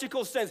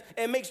logical sense.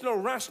 It makes no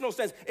rational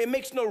sense. It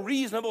makes no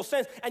reasonable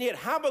sense. And yet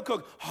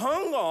Habakkuk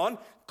hung on,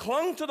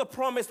 clung to the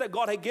promise that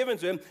God had given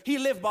to him. He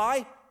lived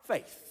by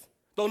faith,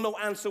 though no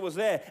answer was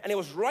there. And it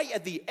was right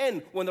at the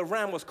end when the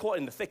ram was caught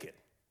in the thicket.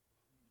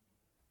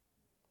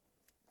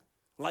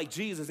 Like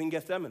Jesus in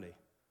Gethsemane,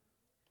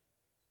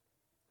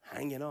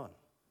 hanging on.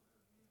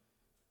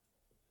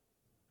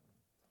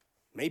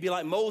 Maybe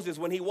like Moses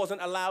when he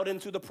wasn't allowed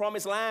into the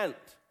promised land.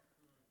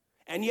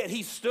 And yet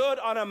he stood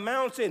on a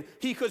mountain.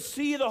 He could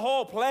see the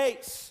whole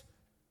place.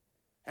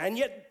 And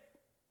yet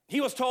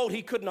he was told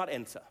he could not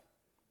enter.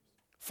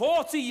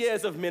 40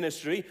 years of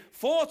ministry,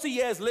 40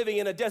 years living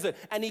in a desert,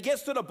 and he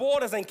gets to the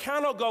borders and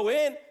cannot go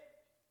in.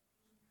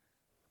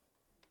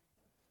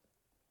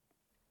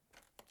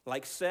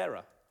 Like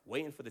Sarah,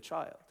 waiting for the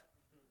child.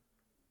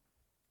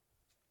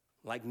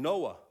 Like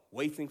Noah,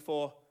 waiting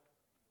for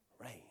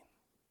rain.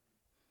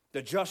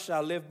 The just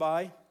shall live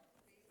by.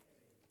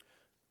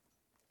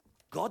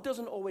 God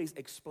doesn't always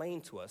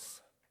explain to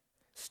us,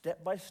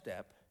 step by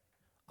step,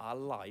 our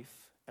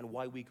life and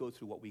why we go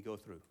through what we go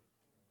through.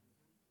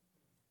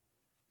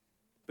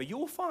 But you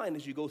will find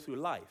as you go through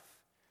life,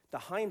 the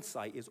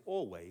hindsight is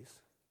always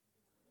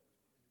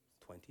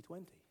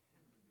 20/20.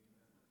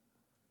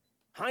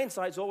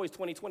 Hindsight's always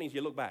 20/20 as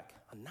you look back.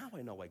 And now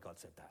I know why God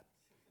said that.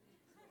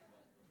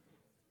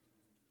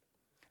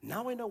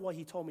 Now I know why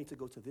he told me to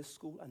go to this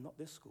school and not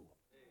this school.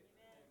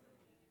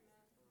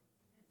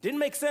 Didn't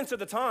make sense at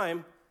the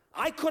time.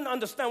 I couldn't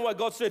understand why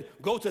God said,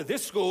 go to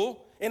this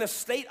school in a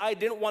state I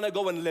didn't want to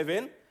go and live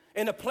in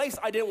a place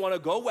I didn't want to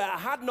go, where I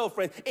had no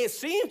friends. It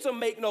seemed to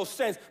make no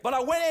sense, but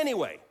I went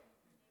anyway.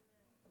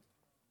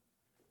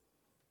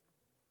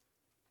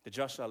 The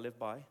just shall live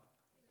by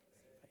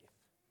faith.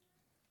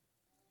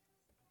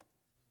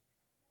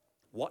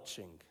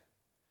 Watching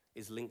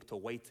is linked to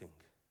waiting,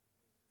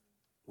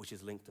 which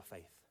is linked to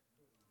faith.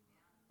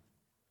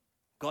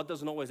 God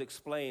doesn't always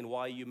explain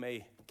why you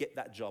may get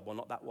that job or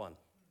not that one.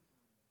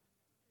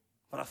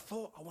 But I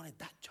thought I wanted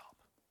that job,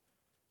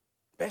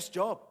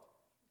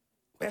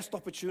 best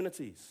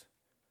opportunities.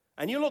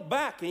 And you look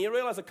back and you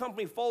realize the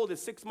company folded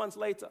 6 months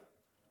later.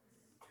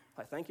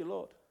 I thank you,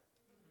 Lord.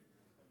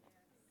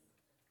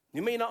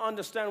 You may not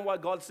understand why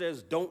God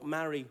says, don't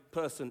marry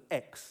person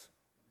X.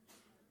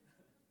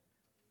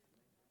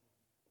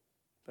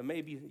 But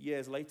maybe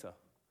years later,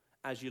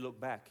 as you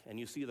look back and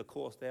you see the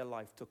course their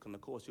life took and the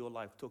course your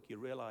life took, you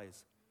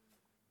realize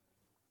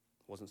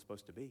it wasn't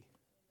supposed to be.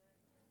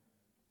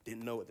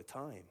 Didn't know at the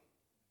time.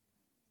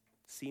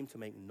 Seemed to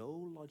make no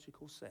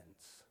logical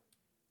sense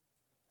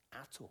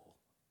at all.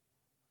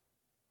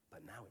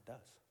 But now it does.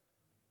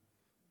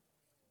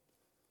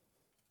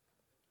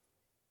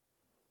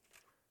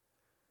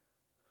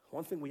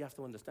 One thing we have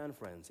to understand,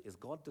 friends, is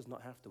God does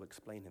not have to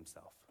explain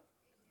himself.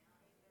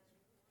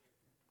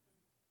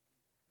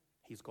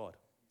 He's God.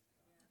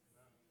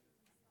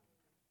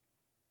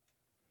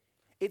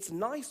 It's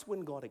nice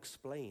when God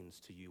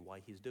explains to you why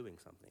he's doing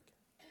something,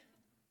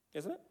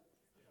 isn't it?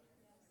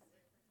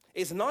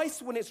 It's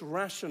nice when it's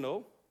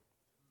rational,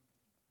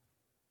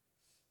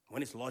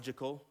 when it's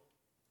logical,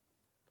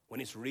 when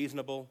it's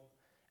reasonable,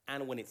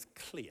 and when it's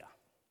clear.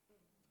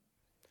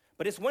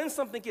 But it's when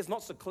something is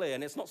not so clear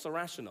and it's not so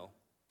rational,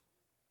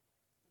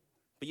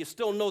 but you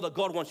still know that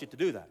God wants you to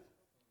do that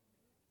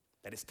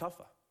it's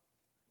tougher.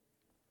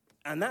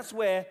 And that's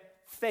where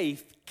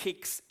faith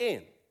kicks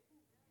in.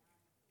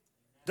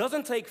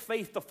 Doesn't take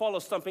faith to follow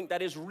something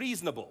that is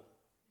reasonable.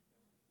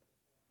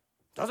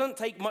 Doesn't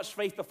take much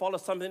faith to follow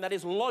something that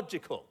is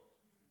logical.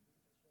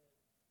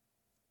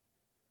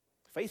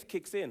 Faith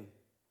kicks in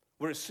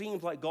where it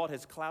seems like God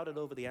has clouded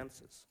over the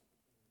answers.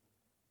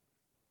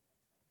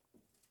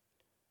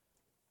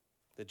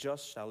 The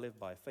just shall live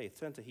by faith.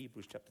 Turn to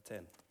Hebrews chapter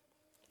 10.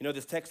 You know,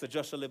 this text, the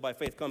just shall live by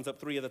faith, comes up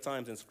two other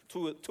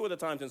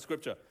times in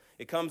Scripture.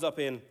 It comes up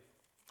in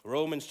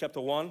Romans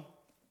chapter 1,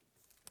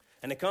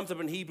 and it comes up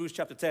in Hebrews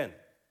chapter 10.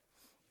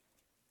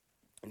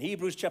 In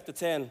Hebrews chapter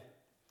 10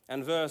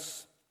 and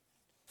verse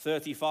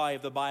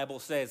 35, the Bible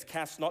says,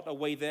 cast not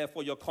away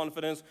therefore your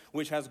confidence,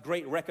 which has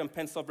great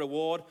recompense of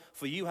reward,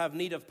 for you have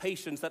need of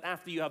patience, that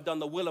after you have done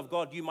the will of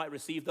God, you might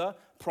receive the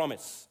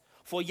promise.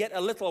 For yet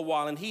a little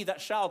while, and he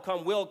that shall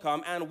come will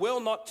come, and will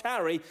not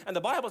tarry. And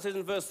the Bible says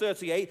in verse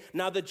 38,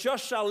 now the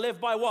just shall live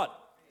by what?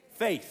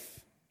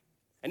 Faith.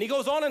 And he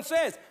goes on and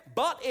says,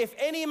 but if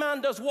any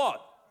man does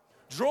what?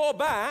 Draw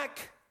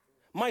back,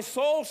 my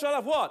soul shall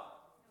have what?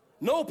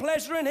 No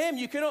pleasure in him.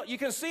 You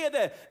can see it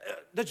there.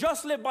 The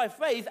just live by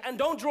faith and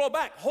don't draw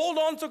back. Hold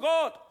on to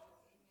God.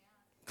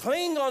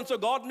 Cling on to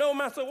God no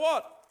matter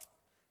what.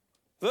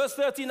 Verse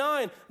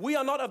 39, we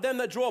are not of them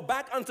that draw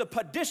back unto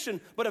perdition,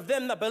 but of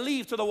them that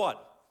believe to the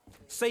what?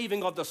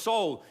 Saving of the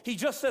soul. He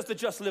just says to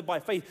just live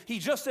by faith. He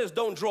just says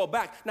don't draw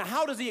back. Now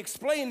how does he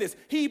explain this?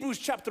 Hebrews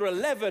chapter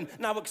 11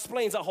 now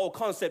explains that whole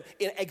concept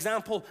in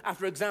example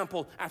after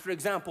example after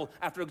example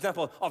after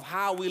example of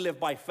how we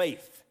live by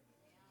faith.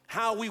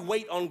 How we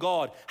wait on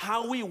God,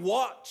 how we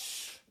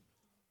watch,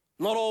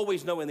 not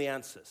always knowing the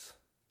answers.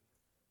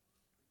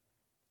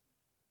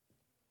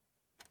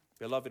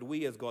 Beloved,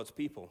 we as God's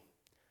people,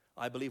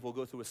 I believe will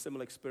go through a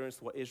similar experience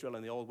to what Israel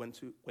and the old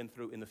went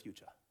through in the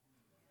future.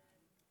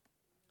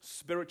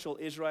 Spiritual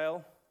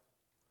Israel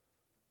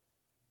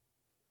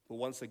will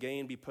once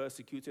again be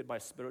persecuted by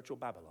spiritual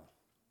Babylon.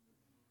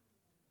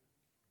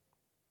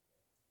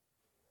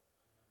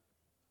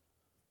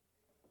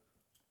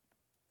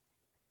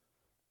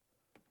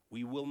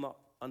 We will not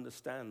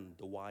understand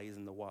the whys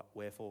and the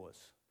wherefores.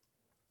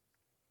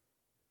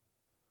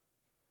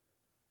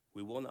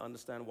 We will not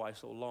understand why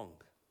so long.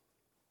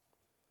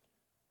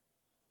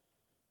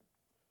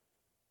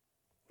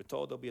 We're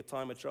told there'll be a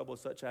time of trouble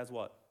such as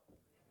what?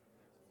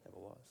 Never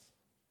was.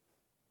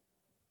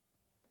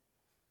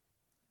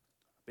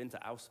 I've been to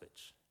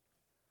Auschwitz.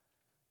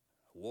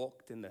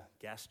 Walked in the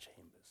gas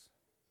chambers.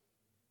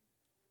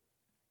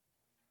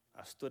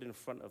 I stood in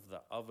front of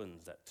the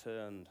ovens that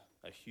turned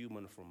a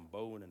human from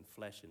bone and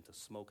flesh into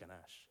smoke and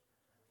ash.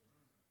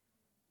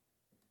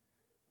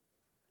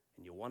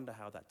 And you wonder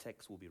how that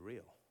text will be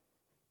real.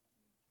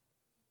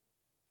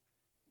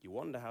 You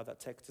wonder how that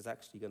text is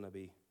actually going to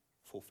be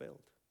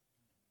fulfilled.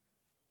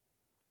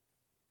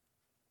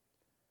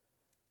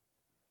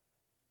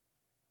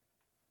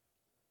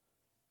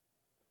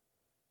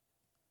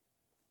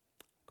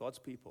 God's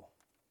people,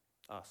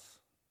 us,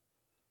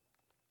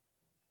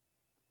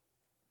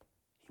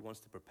 He wants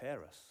to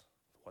prepare us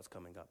for what's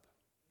coming up.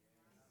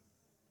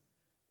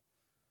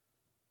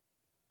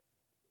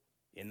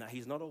 In that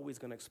He's not always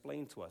going to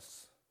explain to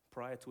us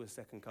prior to His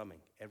second coming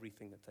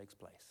everything that takes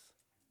place.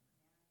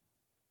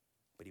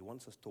 But He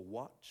wants us to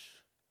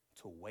watch,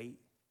 to wait,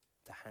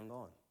 to hang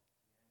on.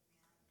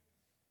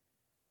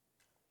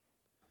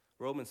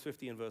 Romans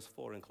 50 and verse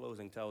 4 in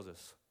closing tells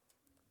us,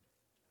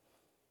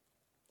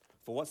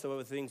 for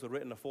whatsoever things were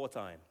written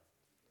aforetime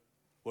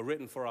were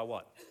written for our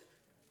what?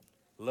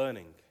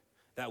 Learning.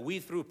 That we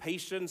through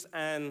patience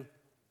and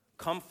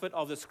comfort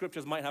of the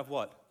scriptures might have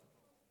what?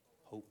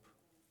 Hope.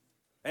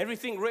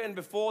 Everything written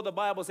before, the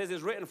Bible says,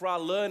 is written for our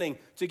learning,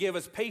 to give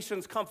us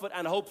patience, comfort,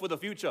 and hope for the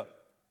future.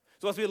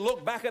 So as we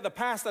look back at the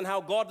past and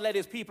how God led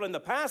His people in the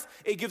past,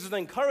 it gives us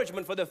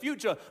encouragement for the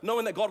future,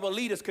 knowing that God will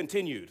lead us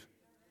continued.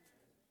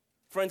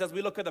 Friends, as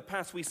we look at the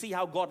past, we see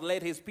how God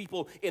led His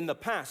people in the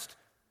past,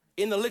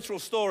 in the literal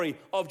story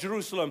of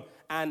Jerusalem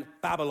and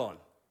Babylon.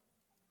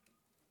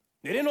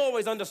 They didn't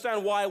always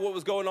understand why what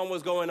was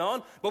going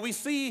on, but we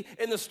see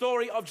in the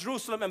story of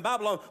Jerusalem and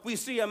Babylon, we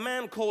see a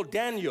man called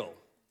Daniel.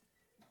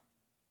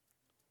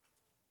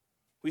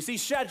 We see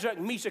Shadrach,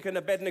 Meshach, and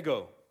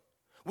Abednego.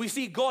 We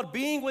see God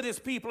being with His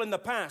people in the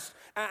past.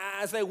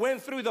 As they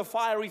went through the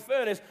fiery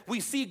furnace, we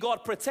see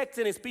God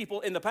protecting His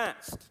people in the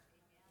past.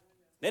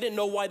 They didn't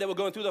know why they were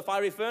going through the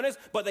fiery furnace,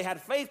 but they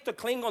had faith to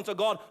cling onto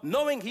God,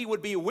 knowing He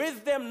would be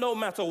with them no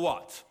matter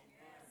what.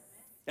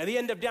 At the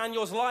end of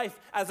Daniel's life,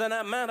 as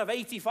a man of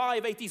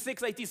 85,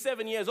 86,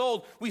 87 years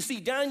old, we see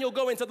Daniel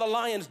go into the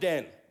lion's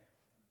den.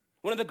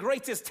 One of the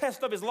greatest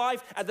tests of his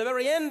life, at the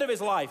very end of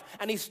his life.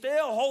 And he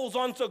still holds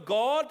on to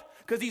God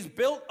because he's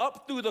built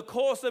up through the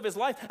course of his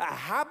life a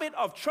habit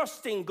of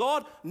trusting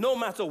God no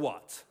matter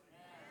what.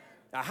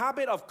 A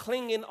habit of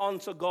clinging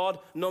onto God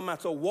no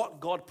matter what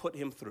God put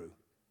him through.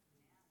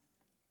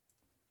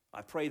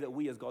 I pray that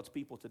we as God's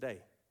people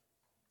today,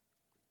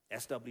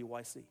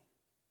 SWYC,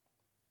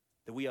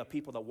 that we are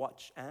people that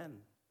watch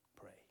and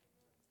pray.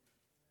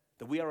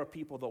 That we are a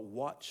people that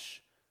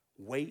watch,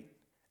 wait,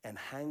 and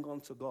hang on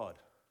to God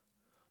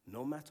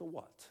no matter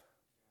what.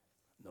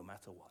 No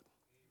matter what.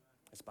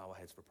 Let's bow our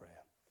heads for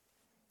prayer.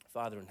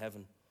 Father in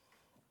heaven,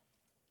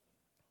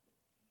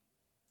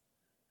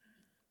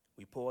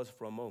 we pause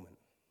for a moment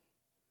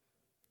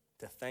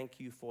to thank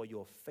you for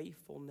your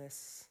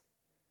faithfulness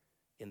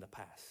in the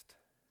past.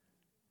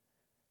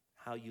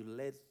 How you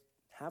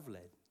have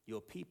led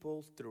your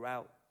people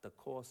throughout the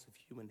course of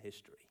human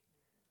history.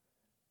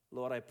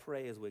 Lord, I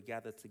pray as we're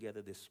gathered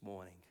together this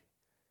morning,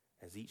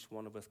 as each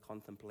one of us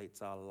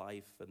contemplates our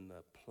life and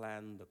the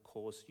plan, the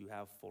course you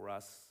have for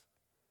us.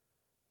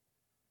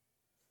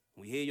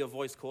 We hear your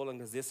voice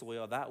calling us this way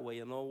or that way,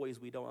 and always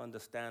we don't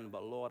understand.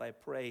 But Lord, I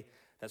pray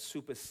that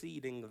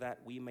superseding that,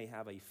 we may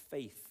have a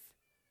faith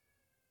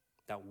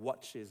that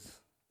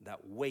watches,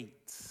 that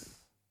waits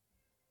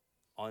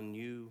on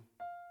you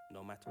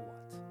no matter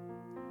what.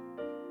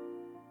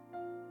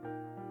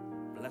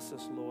 Bless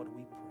us, Lord,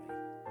 we pray.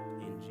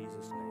 In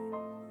Jesus' name,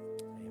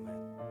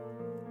 amen.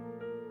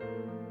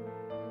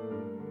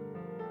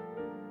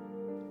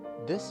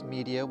 This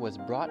media was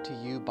brought to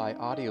you by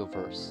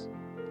Audioverse,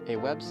 a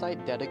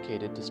website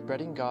dedicated to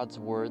spreading God's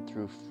Word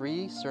through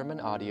free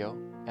sermon audio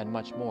and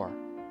much more.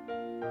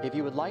 If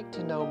you would like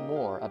to know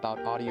more about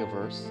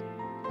Audioverse,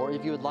 or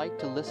if you would like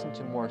to listen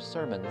to more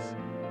sermons,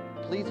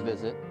 please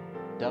visit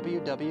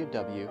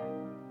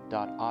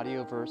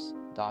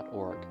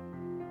www.audioverse.org.